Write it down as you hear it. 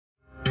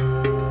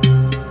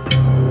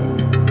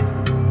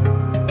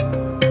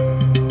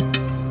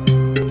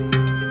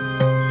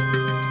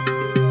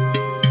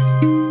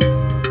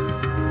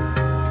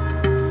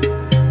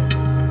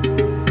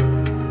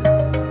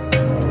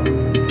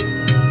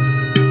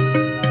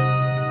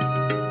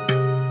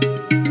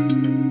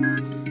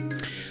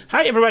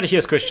Hi everybody,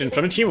 here's Krystian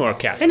from the Teamwork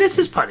Cast. And this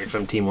is Party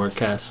from Teamwork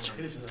Cast.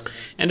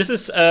 And this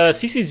is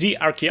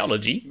CCG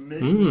Archeology.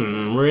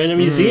 We're in a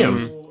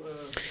museum.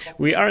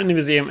 We are in a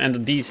museum,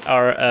 and these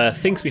are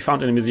things we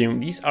found in the museum.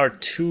 These are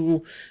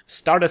two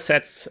starter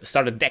sets,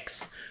 starter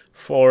decks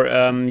for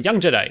Young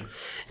Jedi.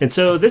 And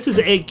so this is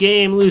a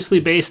game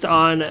loosely based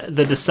on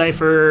the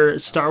Decipher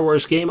Star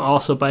Wars game,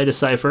 also by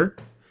Decipher.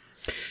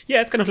 Yeah,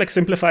 it's kind of like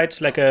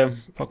simplified, like a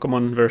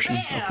Pokemon version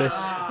of this.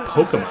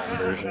 Pokemon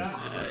version?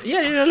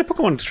 Yeah, the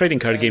Pokemon trading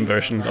card game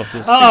version of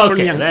this. Oh, for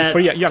okay. For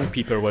young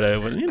people or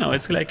whatever. You know,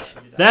 it's like...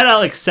 That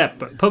I'll accept,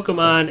 but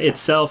Pokemon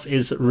itself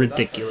is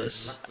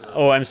ridiculous.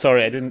 Oh, I'm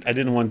sorry. I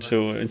didn't want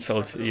to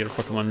insult your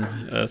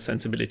Pokemon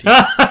sensibility.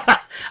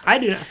 I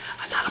do not.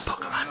 I'm not a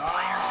Pokemon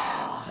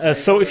player.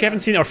 So if you haven't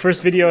seen our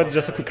first video,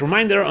 just a quick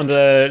reminder, in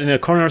the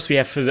corners we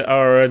have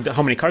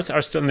how many cards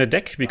are still in the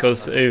deck,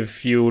 because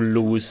if you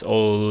lose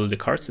all the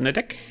cards in the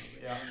deck,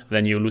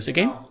 then you lose a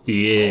game.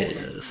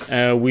 Yes.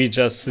 We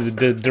just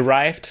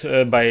derived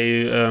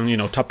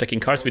by top decking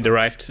cards. We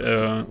derived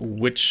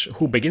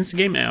who begins the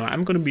game.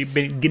 I'm going to be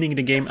beginning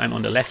the game. I'm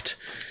on the left.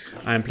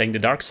 I'm playing the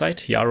dark side.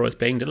 Jaro is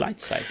playing the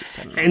light side this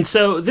time. And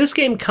so this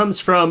game comes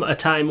from a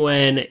time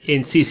when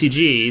in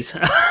CCGs,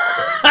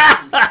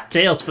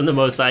 Tales from the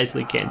Mos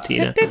Eisley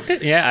Cantina.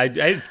 Yeah,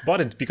 I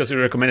bought it because you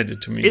recommended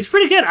it to me. It's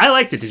pretty good. I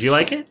liked it. Did you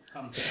like it?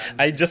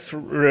 I just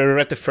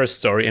read the first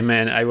story, and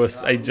man, I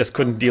just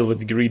couldn't deal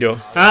with Greedo.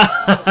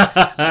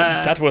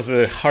 That was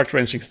a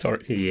heart-wrenching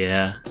story.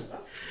 Yeah.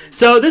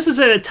 So this is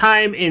at a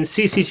time in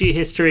CCG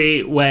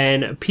history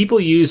when people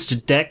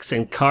used decks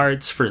and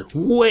cards for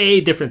way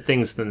different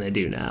things than they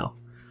do now.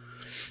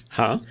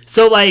 Huh?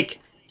 So like,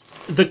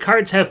 the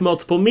cards have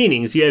multiple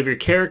meanings. You have your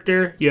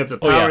character, you have the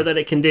power that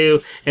it can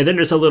do, and then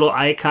there's a little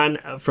icon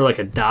for like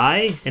a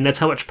die, and that's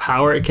how much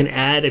power it can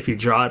add if you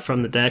draw it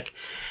from the deck.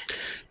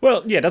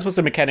 Well, yeah, that was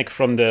the mechanic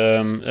from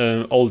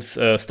the old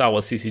Star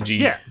Wars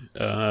CCG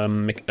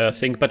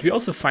thing, but we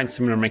also find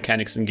similar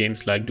mechanics in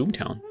games like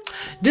Doomtown.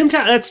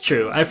 Doomtown, that's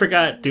true. I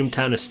forgot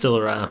Doomtown is still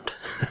around.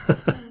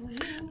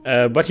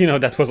 But you know,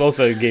 that was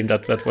also a game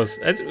that was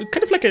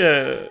kind of like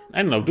a,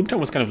 I don't know,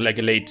 Doomtown was kind of like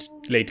a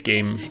late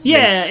game.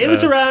 Yeah, it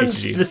was around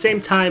CCG. the same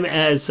time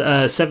as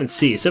 7th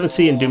Sea. 7th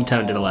Sea and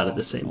Doomtown did a lot of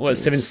the same Well,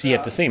 things. 7th Sea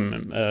had the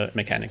same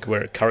mechanic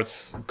where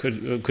cards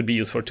could be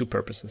used for two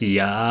purposes.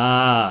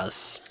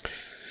 Yes.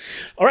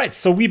 All right,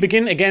 so we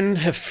begin again.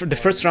 The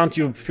first round,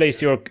 you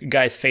place your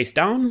guys face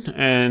down,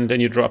 and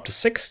then you draw up to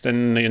 6.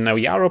 Then now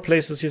Jaro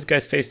places his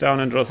guys face down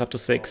and draws up to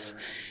 6,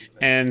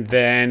 and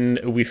then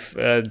we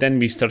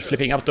start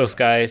flipping up those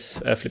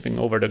guys, flipping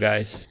over the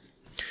guys.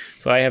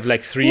 So I have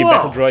like 3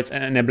 battle droids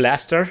and a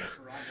blaster.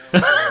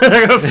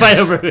 They're gonna fight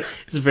over.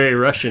 It's a very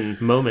Russian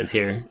moment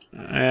here.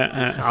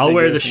 I'll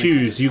wear the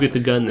shoes. You get the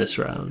gun this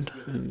round.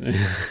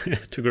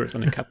 2 girls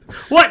on a cup.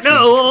 What? No!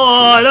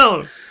 Oh,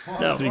 no!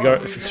 No.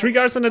 3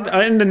 guards and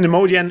the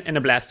Nemodian and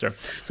a blaster.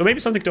 So maybe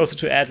something also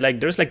to add,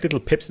 like there's like little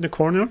pips in the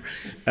corner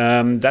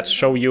that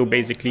show you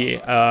basically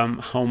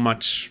how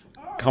much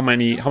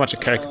a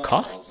character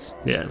costs.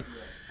 Yeah.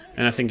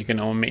 And I think you can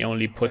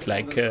only put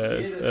like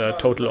a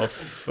total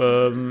of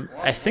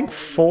I think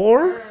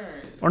 4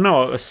 or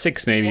no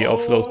 6 maybe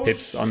of those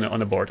pips on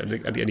the board at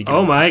any given.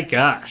 Oh my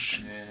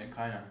gosh.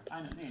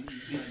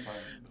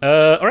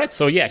 All right,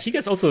 so yeah, he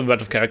gets also a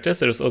lot of characters.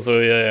 There's also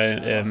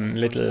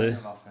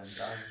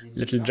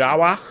little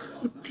Jawa,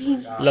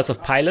 lots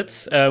of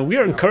pilots. We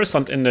are in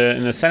Coruscant in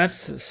the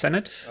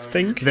Senate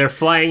thing. They're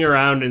flying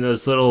around in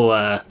those little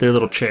their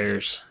little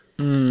chairs.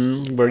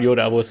 Where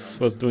Yoda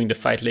was doing the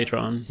fight later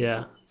on.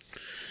 Yeah.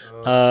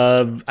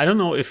 I don't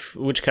know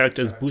which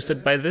character is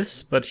boosted by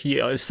this, but he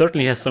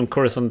certainly has some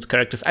Coruscant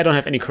characters. I don't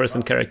have any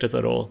Coruscant characters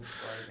at all.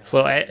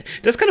 So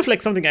that's kind of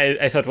like something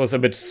I thought was a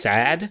bit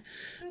sad,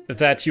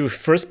 that you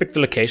first pick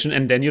the location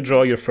and then you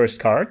draw your first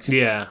cards.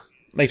 Yeah.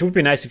 Like, it would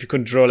be nice if you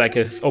could draw like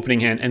an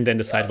opening hand and then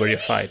decide where you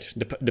fight,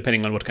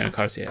 depending on what kind of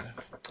cards you have.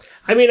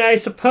 I mean, I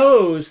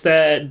suppose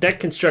that deck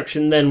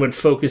construction then would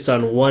focus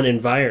on one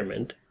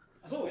environment.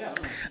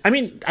 I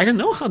mean, I don't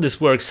know how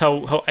this works,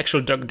 how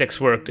actual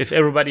decks worked. If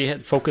everybody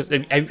had focused,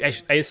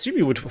 I assume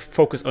you would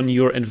focus on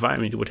your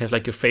environment. You would have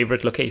like your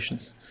favorite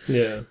locations.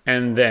 Yeah.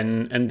 And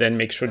then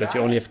make sure that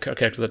you only have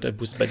characters that are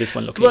boosted by this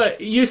one location.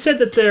 But you said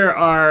that there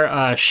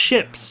are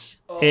ships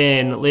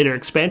in later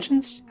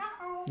expansions?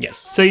 Yes.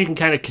 So you can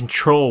kind of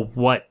control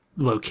what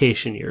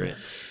location you're in.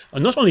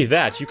 Not only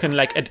that, you can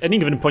like at any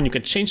given point you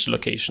can change the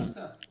location.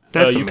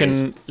 That's you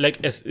amazing. can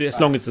like as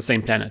long as it's the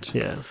same planet.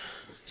 Yeah.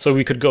 So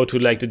we could go to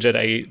like the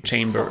Jedi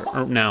Chamber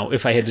now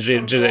if I had the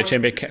Jedi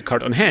Chamber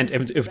card on hand,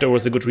 if there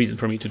was a good reason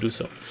for me to do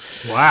so.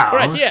 Wow. All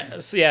right,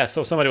 yeah.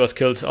 So somebody was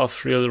killed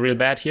off real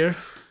bad here.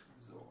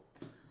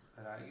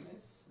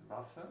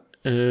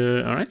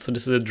 All right, so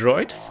this is a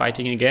droid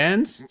fighting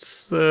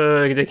against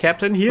the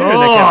captain here.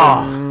 And the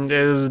captain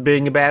is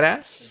being a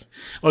badass.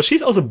 Well,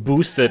 she's also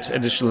boosted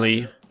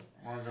additionally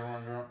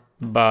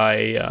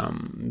by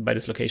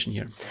this location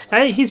here.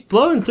 He's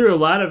blowing through a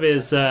lot of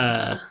his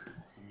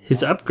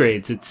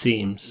upgrades, it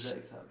seems.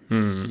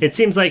 It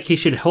seems like he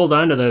should hold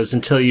on to those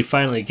until you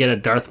finally get a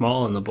Darth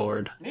Maul on the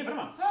board. I don't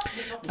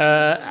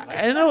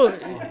know.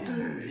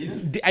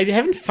 I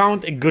haven't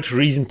found a good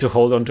reason to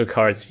hold on to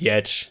cards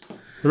yet.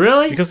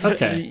 Really? Because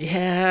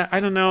okay.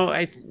 I don't know.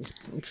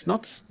 It's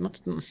not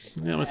it's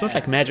not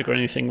like Magic or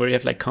anything where you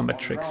have like combat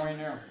tricks.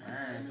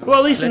 Well,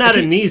 at least not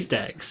in these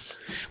decks.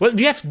 Well,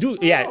 we have to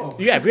we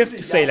have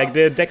to say like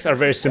the decks are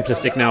very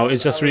simplistic now.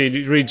 It's just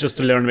really just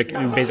to learn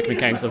basic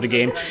mechanics of the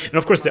game, and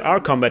of course there are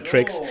combat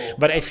tricks,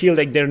 but I feel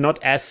like they're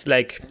not as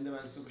like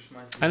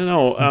I don't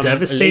know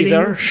devastating,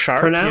 laser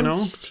sharp,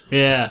 pronounced?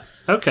 Yeah.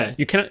 Okay.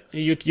 You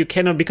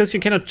cannot because you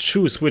cannot really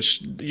choose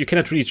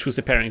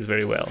the pairings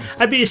very well.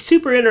 I'd be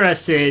super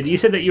interested. You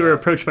said that you were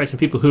approached by some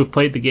people who have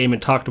played the game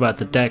and talked about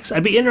the decks.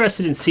 I'd be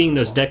interested in seeing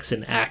those decks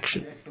in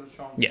action.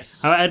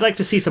 Yes. I'd like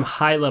to see some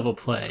high-level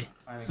play.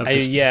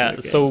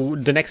 So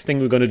the next thing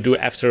we're going to do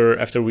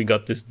after we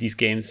got these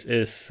games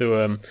is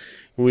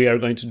we are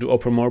going to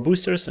open more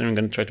boosters, and we're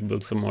going to try to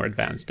build some more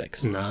advanced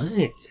decks.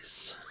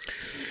 Nice.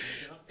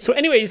 So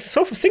anyway,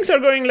 so things are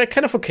going like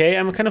kind of okay.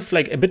 I'm kind of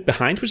like a bit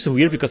behind, which is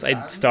weird because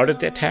I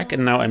started the attack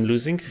and now I'm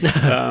losing.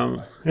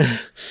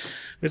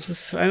 Which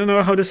is, I don't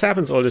know how this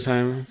happens all the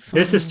time. So,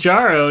 this is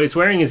Jaro. He's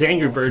wearing his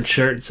Angry Bird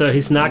shirt, so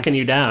he's knocking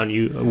you down,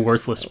 you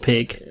worthless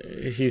pig.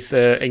 He's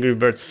Angry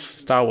Birds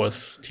Star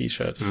Wars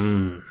t-shirt.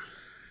 Alright,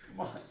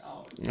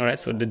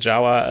 so the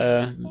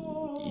Jawa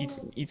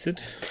eats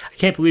it. I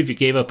can't believe you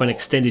gave up on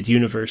extended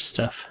universe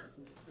stuff.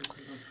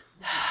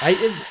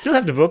 I still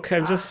have the book,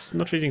 I'm just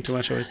not reading too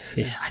much of it.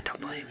 Yeah, I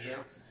don't blame you.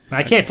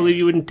 I can't believe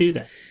you wouldn't do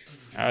that.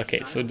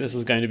 Okay, so this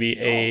is going to be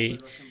a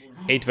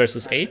 8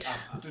 versus 8.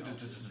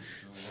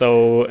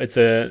 So it's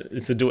a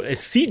duel.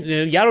 See,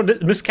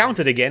 Jaro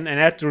miscounted again, and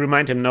I had to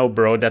remind him, no,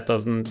 bro,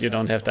 you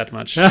don't have that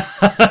much.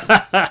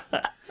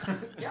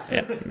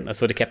 Yeah,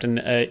 so the captain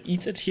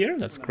eats it here.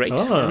 That's great.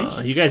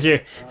 Oh, you guys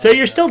are... So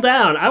you're still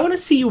down. I want to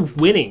see you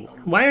winning.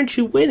 Why aren't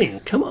you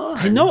winning? Come on.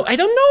 I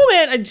don't know,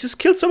 man. I just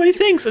killed so many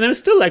things, and I'm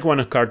still like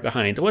one card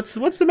behind. What's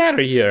the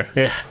matter here?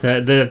 Yeah,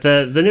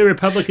 the New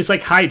Republic is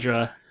like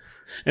Hydra.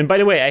 And by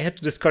the way, I had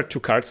to discard 2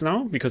 cards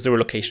now because they were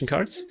location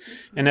cards,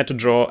 and I had to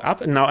draw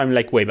up, and now I'm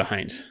like way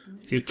behind.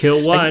 If you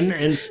kill one,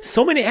 and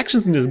so many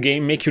actions in this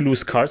game make you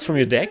lose cards from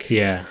your deck.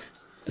 Yeah.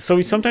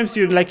 So sometimes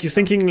you're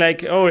thinking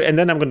like, oh, and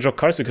then I'm gonna draw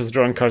cards because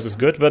drawing cards is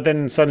good, but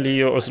then suddenly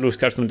you also lose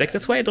cards from the deck.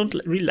 That's why I don't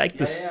really like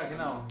this.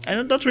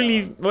 I'm not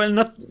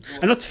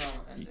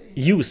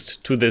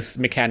used to this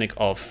mechanic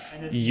of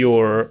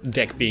your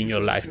deck being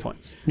your life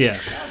points. Yeah.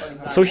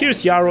 So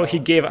here's Jaro. He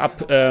gave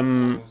up.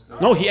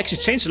 No, he actually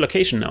changed the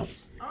location now.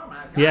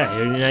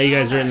 Yeah, now you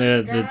guys are in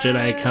the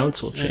Jedi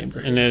Council chamber.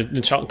 In the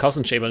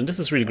Council chamber, and this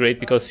is really great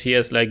because he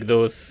has like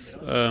those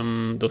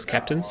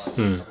captains.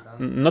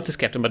 Not this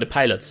captain, but the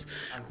pilots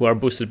who are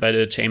boosted by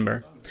the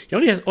chamber. He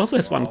also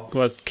has one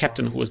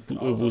captain who was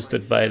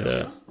boosted by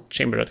the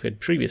chamber that we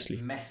had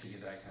previously.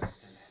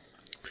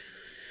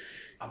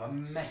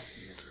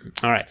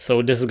 Alright,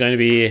 so this is going to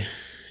be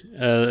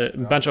a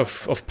bunch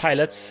of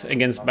pilots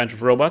against a bunch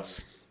of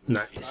robots.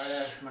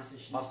 Nice.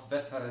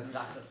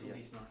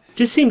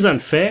 Just seems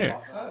unfair.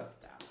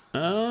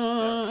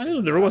 I don't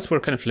know, the robots were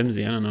kind of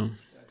flimsy, I don't know.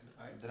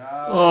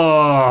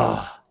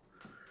 Oh.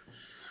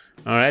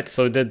 Alright,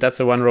 so that's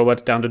the one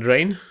robot down the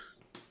drain.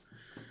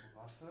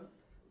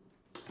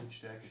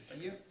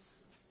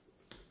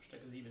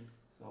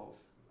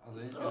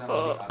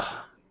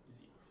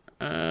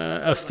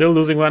 Still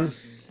losing one.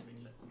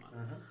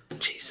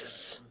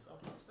 Jesus.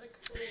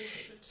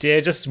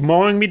 They're just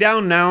mowing me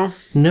down now.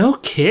 No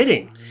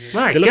kidding.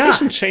 My the God.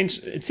 location change,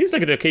 it seems like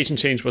the location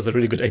change was a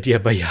really good idea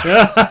by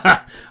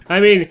Jaro.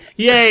 I mean,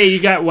 yay, you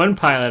got one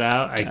pilot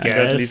out, I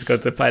guess. At least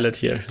got the pilot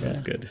here. Yeah.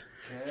 That's good.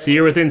 So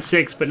you're within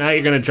 6, but now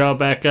you're going to draw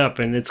back up,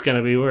 and it's going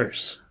to be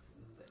worse.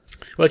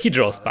 Well, he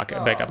draws back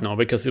up now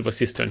because it was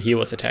his turn. He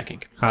was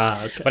attacking.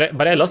 Ah, okay.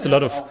 But I lost a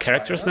lot of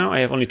characters now. I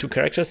have only 2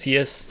 characters. He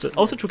has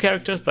also 2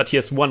 characters, but he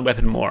has 1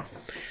 weapon more.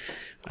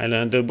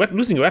 And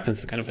losing weapons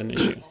is kind of an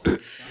issue.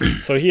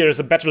 So here is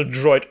a battle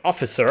droid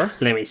officer.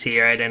 Let me see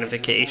your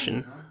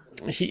identification.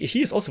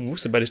 He is also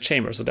boosted by the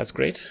chamber, so that's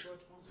great.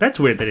 That's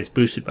weird that it's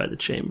boosted by the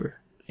chamber.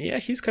 Yeah,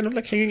 he's kind of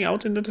like hanging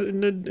out with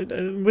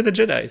the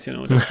Jedis, you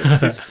know.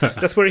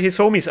 That's where his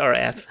homies are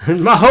at.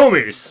 My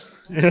homies.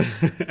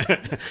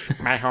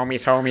 My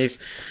homies.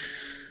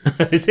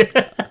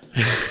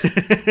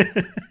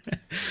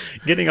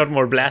 Getting out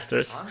more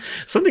blasters.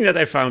 Something that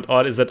I found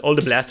odd is that all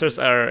the blasters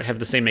have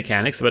the same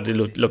mechanics, but they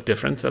look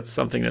different. That's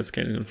something that's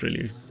kind of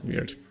really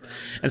weird.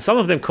 And some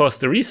of them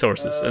cost the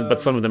resources,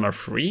 but some of them are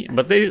free,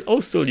 but they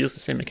all still use the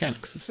same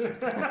mechanics.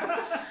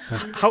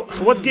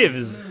 What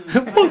gives?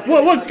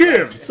 what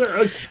gives?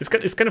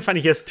 It's kind of funny.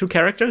 He has 2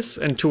 characters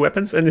and 2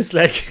 weapons, and it's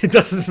like it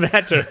doesn't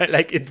matter.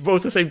 Like it's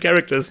both the same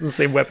characters and the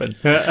same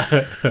weapons. So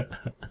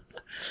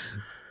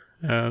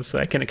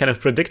I can kind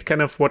of predict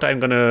kind of what I'm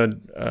gonna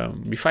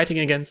be fighting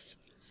against,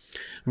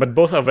 but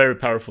both are very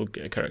powerful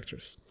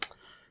characters.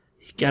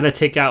 You gotta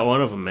take out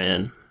one of them,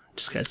 man.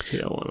 Just gotta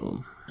take out one of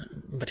them.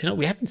 But you know,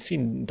 we haven't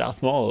seen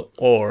Darth Maul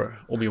or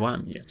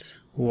Obi-Wan yet.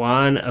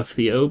 One of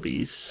the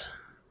Obis.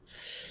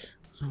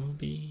 All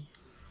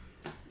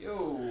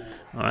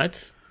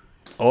right.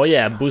 Oh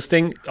yeah,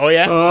 boosting. Oh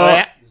yeah. Oh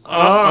yeah.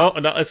 Oh,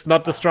 no, it's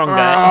not the strong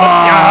guy.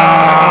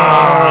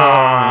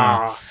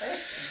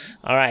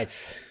 All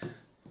right.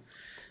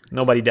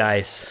 Nobody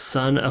dies.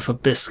 Son of a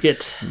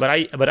biscuit. But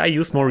I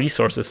use more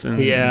resources in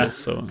this,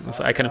 so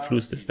I kind of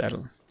lose this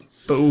battle.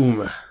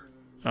 Boom.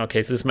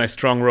 Okay, so this is my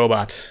strong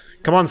robot.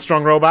 Come on,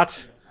 strong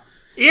robot.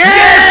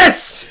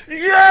 Yes!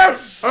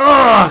 Yes!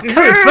 Oh,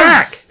 coming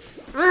back!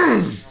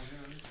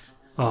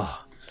 Oh,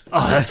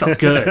 that felt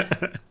good.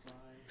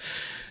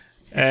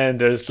 And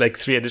there's like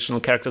 3 additional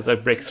characters I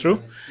break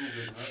through.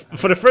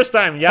 For the first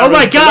time, yeah. Oh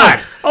my god!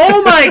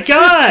 Oh my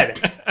god!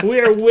 We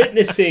are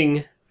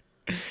witnessing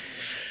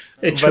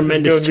a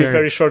tremendous it's going to be turn.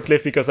 very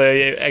short-lived because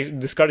I'm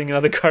discarding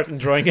another card and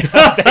drawing it.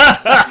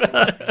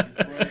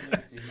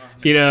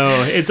 You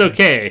know, it's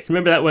okay.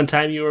 Remember that one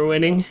time you were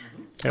winning?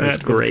 That was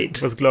great.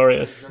 It was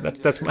glorious.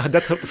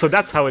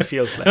 That's how it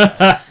feels like.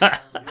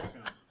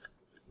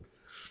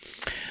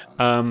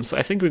 So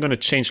I think we're going to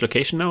change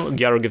location now.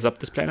 Jaro gives up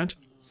this planet.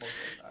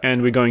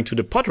 And we're going to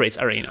the pod race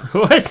arena.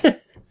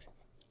 What?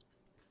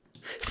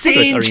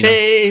 Scene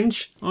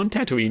change! On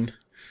Tatooine.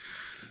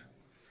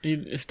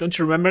 Don't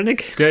you remember,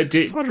 Nick?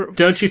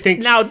 Don't you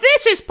think... Now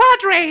this is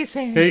pod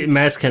racing!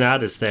 Maz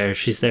Kanat is there.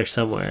 She's there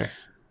somewhere.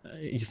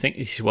 You think...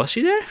 Was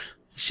she there?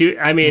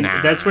 I mean,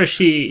 that's where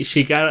she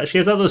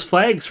has all those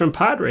flags from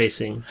pod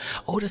racing.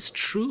 Oh, that's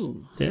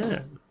true.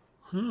 Yeah.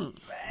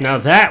 Now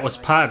that was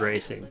pod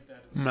racing.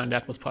 Man,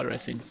 that was pod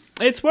racing.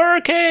 It's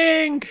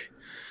working!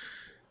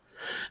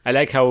 I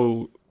like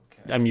how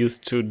I'm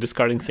used to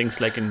discarding things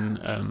like in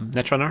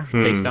Netrunner,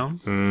 face down.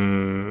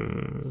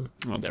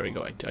 Oh, there we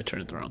go. I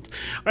turn it around.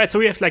 All right, so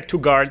we have like 2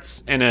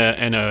 guards and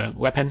a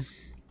weapon.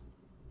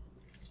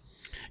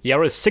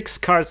 Jaro is 6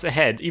 cards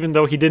ahead, even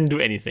though he didn't do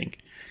anything.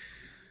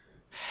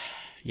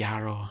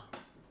 Jaro.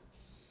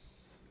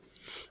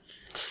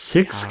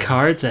 6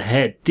 cards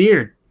ahead.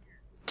 Dear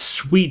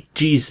sweet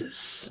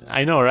Jesus.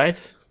 I know, right?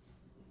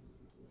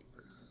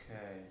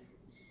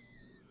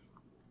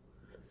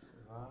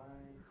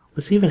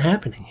 What's even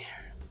happening here?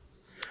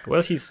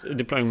 Well, he's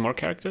deploying more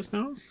characters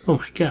now. Oh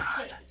my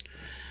god.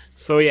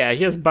 So yeah,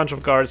 he has a bunch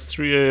of guards,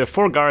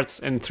 4 guards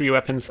and 3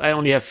 weapons. I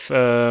only have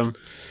a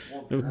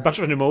bunch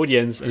of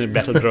Nemodians and a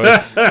battle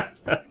droid.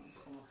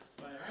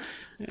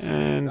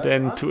 And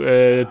then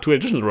 2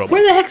 additional robots.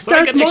 Where the heck so I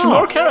starts get actually Maul?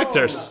 more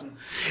characters.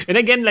 And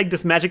again, like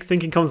this magic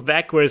thinking comes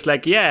back, where it's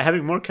like, yeah,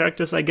 having more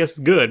characters, I guess,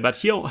 good. But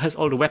he has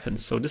all the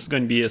weapons, so this is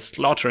going to be a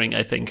slaughtering,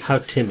 I think. How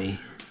Timmy.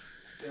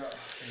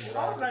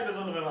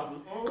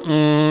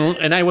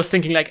 And I was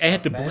thinking, like, I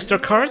had the booster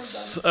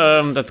cards,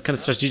 that kind of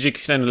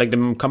strategic, kind of like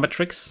the combat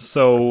tricks.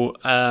 So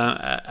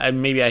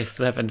maybe I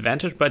still have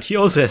advantage, but he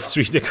also has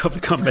 3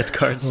 combat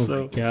cards.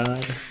 Oh my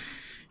god.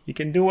 You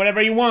can do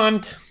whatever you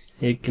want.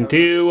 It can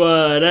do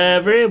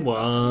whatever it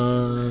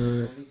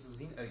wants. nicht so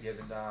Sinn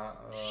ergeben da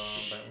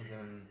bei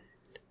unserem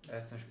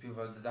ersten Spiel,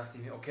 weil da dachte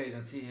ich mir, okay,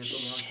 dann ziehe ich jetzt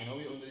Obi-Wan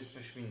Kenobi und ist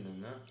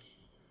verschwinden, ne?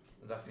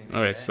 Da dachte ich mir,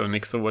 Alright, so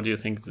Nick, so what do you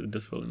think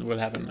this will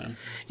happen now?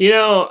 You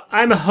know,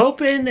 I'm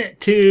hoping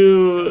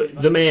to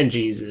the man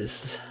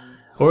Jesus,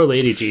 or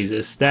Lady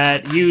Jesus,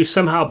 that you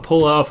somehow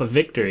pull off a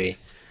victory.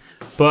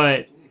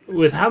 But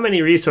with how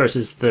many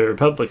resources the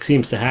Republic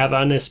seems to have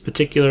on this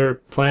particular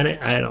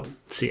planet, I don't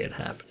see it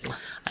happening.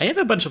 I have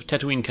a bunch of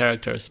Tatooine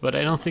characters, but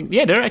I don't think...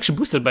 Yeah, they're actually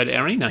boosted by the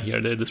arena here,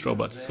 this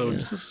robot. So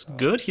this is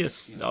good. He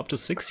has up to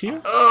 6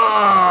 here.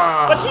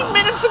 But he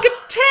managed to get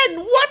 10!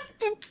 What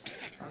the...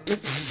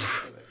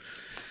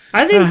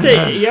 I think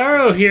that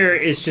Jaro here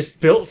is just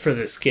built for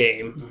this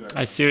game.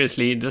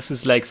 Seriously, this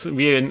is like...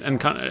 We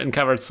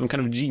uncovered some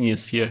kind of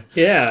genius here.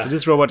 Yeah. So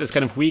this robot is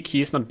kind of weak.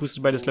 He is not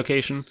boosted by this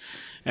location.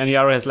 And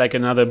Jaro has like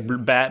another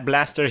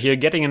blaster here,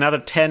 getting another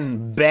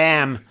 10.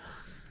 Bam!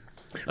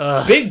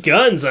 Big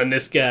guns on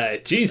this guy.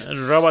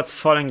 Jesus. Robots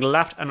falling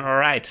left and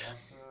right.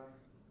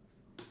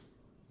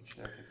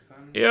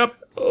 Yep.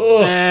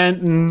 Oh.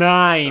 And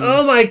 9.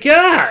 Oh my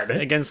god.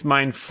 Against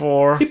mine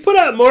 4. He put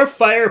out more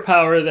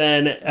firepower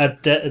than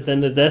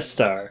the Death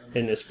Star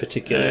in this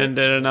particular. And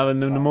another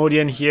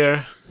Nemodian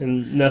here.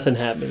 And nothing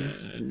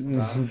happens.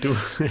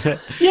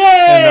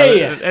 Yay!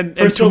 Yay! And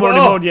 2 more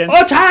Nemodians.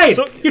 Oh, tied!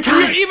 So You're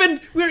tied!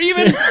 We're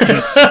even!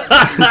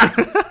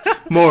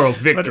 Moral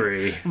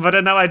victory.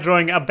 But now I'm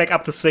drawing back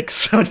up to 6.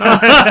 So now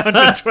I'm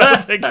down to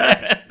 12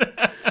 again.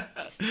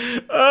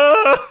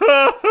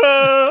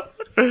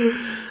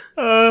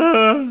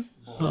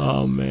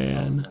 Oh,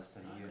 man.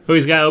 Oh,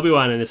 he's got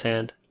Obi-Wan in his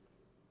hand.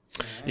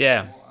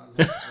 Yeah.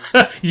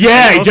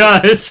 Yeah, he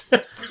does!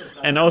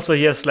 And also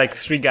he has like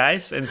 3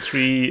 guys and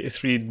 3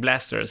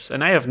 blasters.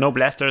 And I have no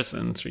blasters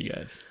and 3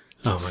 guys.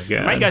 Oh my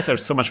god. My guys are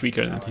so much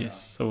weaker than his.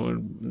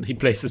 So he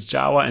places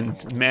Jawa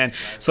and man.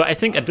 So I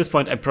think at this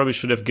point I probably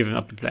should have given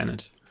up the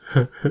planet.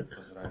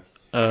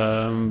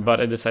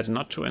 But I decided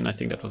not to, and I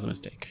think that was a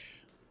mistake.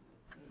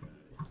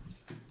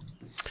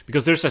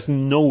 Because there's just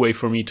no way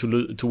for me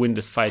to win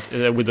this fight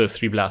with the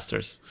 3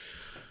 blasters.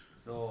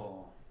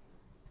 So.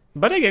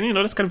 But again, you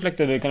know, that's kind of like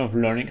the kind of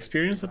learning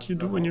experience that you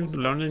do when you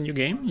learn a new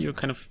game. You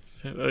kind of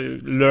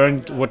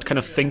learned what kind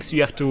of things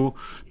you have to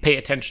pay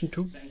attention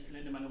to.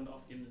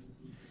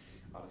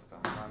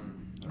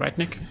 Right,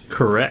 Nick?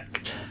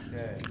 Correct.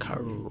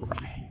 Correct.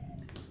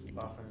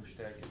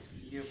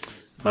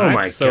 Oh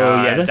my so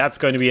god. Yeah, that's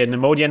going to be a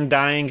Nemodian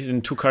dying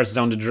and 2 cards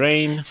down the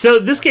drain. So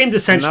this game's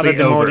essentially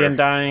Another Nemodian over.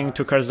 dying,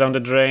 2 cards down the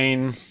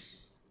drain.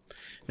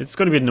 It's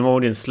going to be a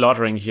Nemodian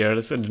slaughtering here.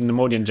 This is a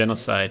Nemodian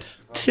genocide.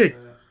 Dear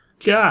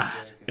God.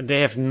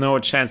 They have no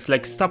chance.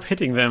 Like, stop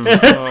hitting them.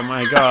 Oh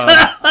my god.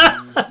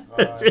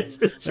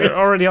 They're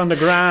already on the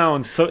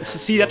ground. So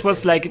see, that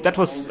was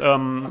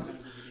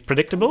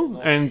predictable,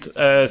 and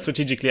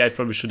strategically I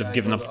probably should have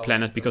given up the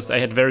planet because I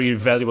had very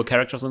valuable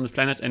characters on this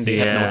planet and they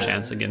had no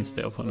chance against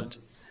the opponent.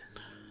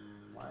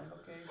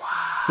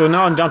 So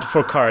now I'm down to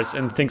 4 cards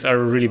and things are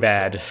really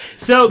bad.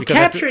 So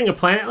capturing a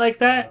planet like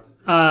that,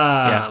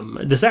 Yeah.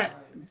 does that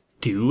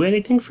do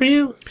anything for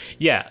you?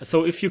 Yeah,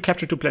 so if you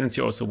capture 2 planets,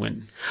 you also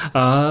win.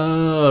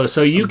 Oh,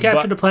 so you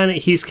captured a planet,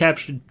 he's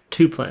captured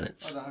 2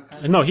 planets.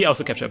 No, he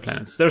also captured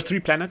planets. There are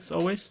 3 planets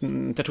always,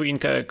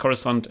 Tatooine,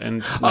 Coruscant,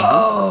 and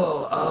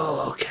Naboo.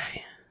 Oh,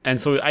 okay. And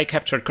so I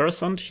captured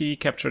Coruscant, he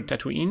captured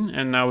Tatooine,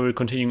 and now we're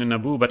continuing in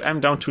Naboo, but I'm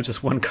down to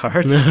just 1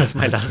 card. That's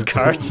my last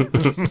card.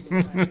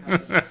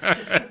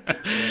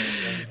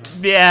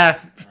 Yeah,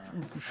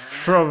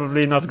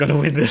 probably not gonna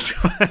win this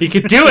one. You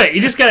could do it.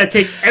 You just gotta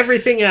take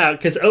everything out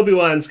because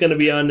Obi-Wan's gonna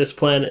be on this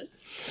planet.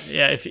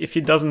 Yeah, if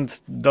he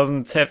doesn't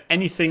have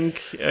anything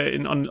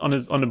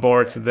on the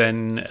board,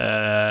 then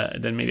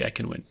maybe I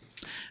can win.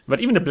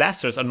 But even the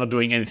blasters are not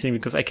doing anything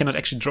because I cannot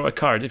actually draw a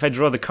card. If I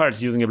draw the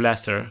cards using a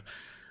blaster,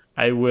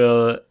 I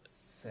will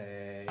lose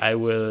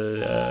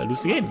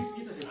the game.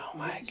 Oh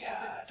my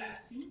god!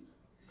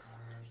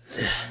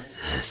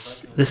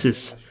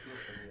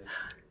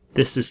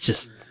 This is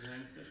just.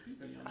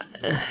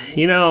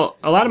 You know,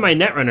 a lot of my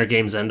Netrunner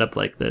games end up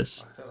like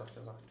this.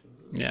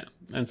 Yeah,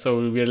 and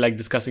so we're like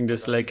discussing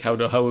this, like how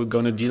we're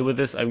gonna deal with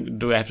this.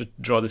 Do I have to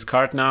draw this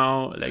card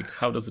now? Like,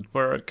 how does it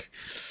work?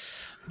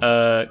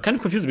 Kind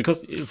of confused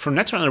because from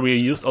Netrunner we're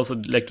used also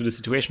like to the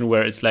situation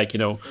where it's like, you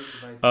know,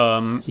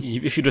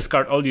 if you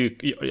discard all your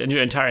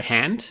entire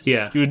hand,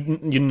 Yeah.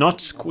 you're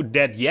not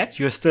dead yet.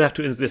 You still have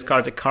to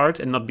discard a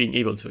card and not being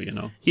able to, you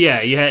know.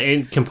 Yeah, you had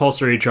in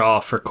compulsory draw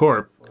for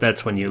Corp.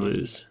 That's when you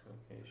lose.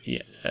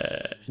 Yeah,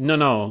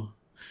 no.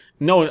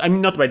 I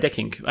mean not by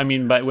decking. I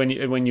mean by when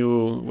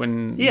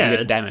you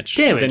get damaged.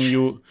 Then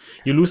you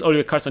lose all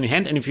your cards on your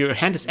hand, and if your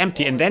hand is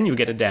empty and then you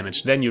get a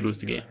damage, then you lose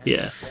the game.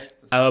 Yeah.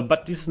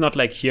 But this is not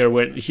like here,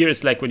 where here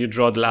is like when you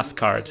draw the last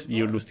card,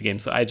 you lose the game.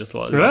 So I just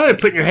lost. Right,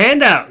 putting your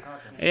hand out.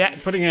 Yeah,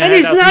 putting your And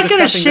hand he's out, not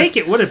gonna discussing shake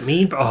it. What it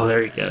mean? Oh,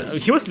 there he goes.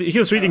 He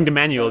was reading the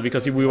manual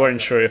because we weren't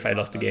sure if I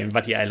lost the game,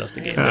 but yeah, I lost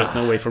the game. There's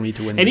no way for me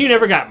to win. And this. you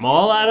never got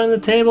Maul out on the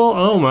table?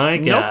 Oh my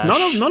gosh.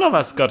 Nope, none of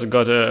us got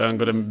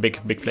a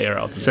big player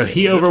out. So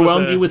he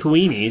overwhelmed you with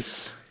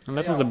weenies. And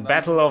that was a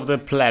battle of the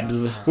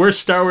plebs.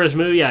 Worst Star Wars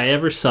movie I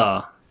ever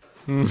saw.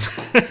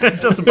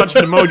 Just a bunch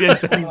of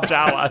Nemodians and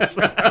Jawas.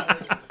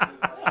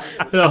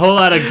 A whole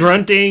lot of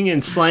grunting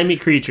and slimy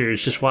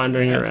creatures just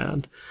wandering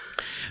around.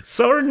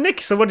 So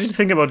Nick, what did you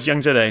think about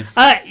Young Jedi?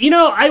 You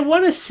know, I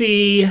want to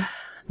see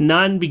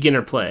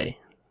non-beginner play.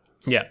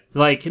 Yeah.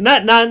 Like,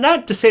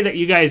 not to say that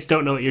you guys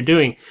don't know what you're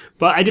doing,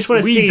 but I just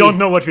want to see... We don't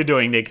know what we're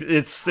doing, Nick.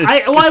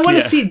 I want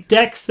to see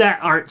decks that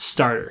aren't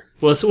starter.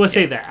 We'll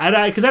say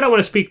that. Because I don't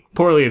want to speak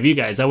poorly of you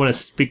guys. I want to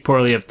speak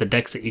poorly of the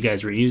decks that you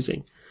guys were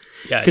using.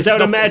 Yeah. Because I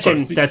would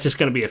imagine that's just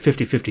going to be a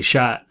 50-50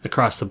 shot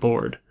across the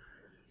board.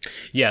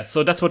 Yeah,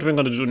 so that's what we're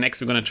going to do next.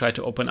 We're going to try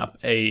to open up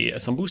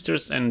some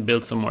boosters and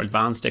build some more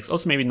advanced decks.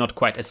 Also, maybe not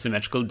quite as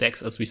symmetrical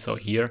decks as we saw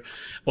here.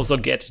 Also,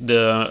 get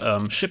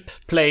the ship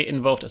play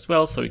involved as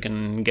well, so you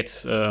can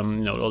get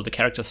all the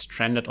characters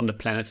stranded on the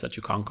planets that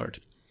you conquered.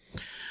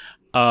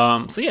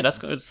 So yeah,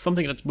 it's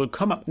something that will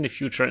come up in the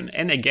future.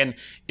 And again,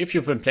 if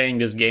you've been playing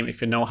this game, if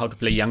you know how to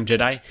play Young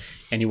Jedi,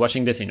 and you're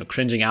watching this and you're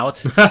cringing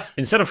out,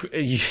 instead of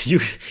you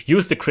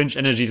use the cringe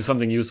energy to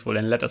something useful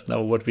and let us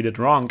know what we did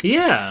wrong.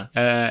 Yeah.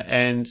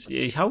 And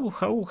how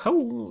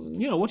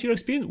what your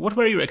experience? What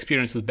were your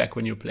experiences back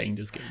when you were playing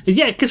this game?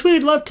 Yeah, because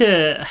I'd love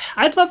to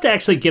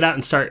actually get out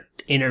and start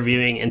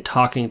interviewing and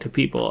talking to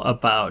people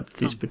about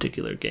these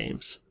particular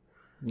games.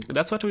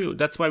 That's why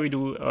we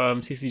do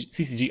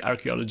CCG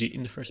Archeology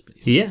in the first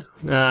place. Yeah,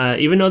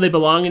 even though they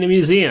belong in a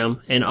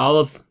museum, and all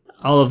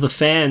of the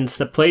fans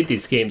that played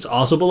these games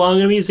also belong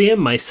in a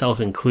museum, myself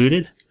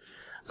included.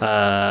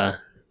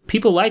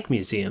 People like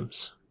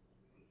museums.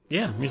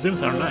 Yeah,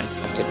 museums are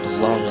nice. It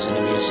belongs in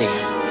a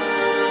museum.